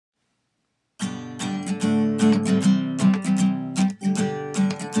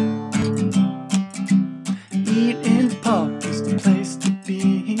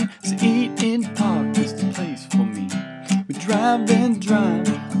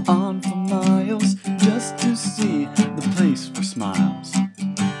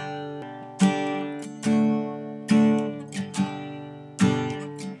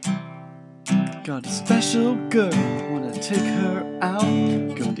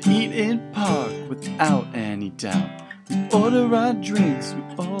out and eat out. We order our drinks,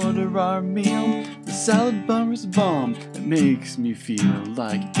 we order our meal. The salad bar is bomb, it makes me feel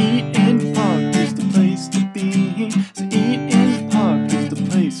like Eaton Park is the place to be. So Eaton Park is the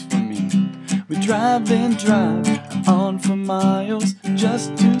place for me. We drive and drive on for miles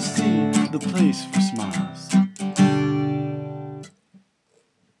just to see the place for smiles.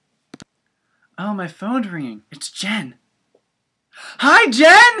 Oh, my phone's ringing. It's Jen. Hi,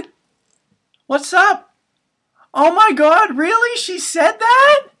 Jen! What's up? Oh my God, really? She said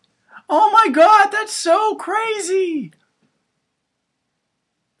that? Oh my God, that's so crazy.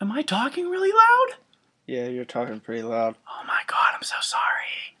 Am I talking really loud? Yeah, you're talking pretty loud. Oh my God, I'm so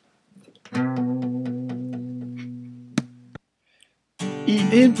sorry.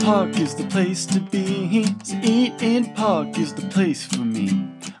 Eaton Park is the place to be. So Eaton Park is the place for me.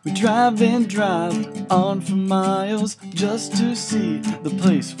 We drive and drive on for miles just to see the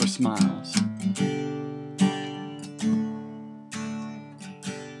place for smiles.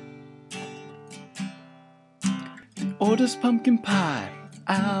 Orders pumpkin pie,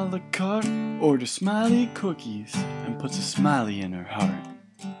 a la carte. Orders smiley cookies and puts a smiley in her heart.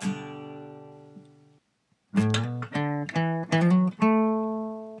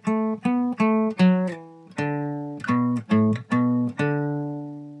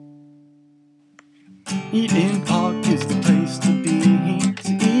 Eaton Park is the place to be.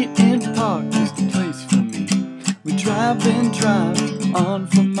 So Eaton Park is the place for me. We drive and drive on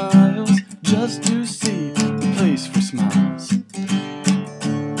for miles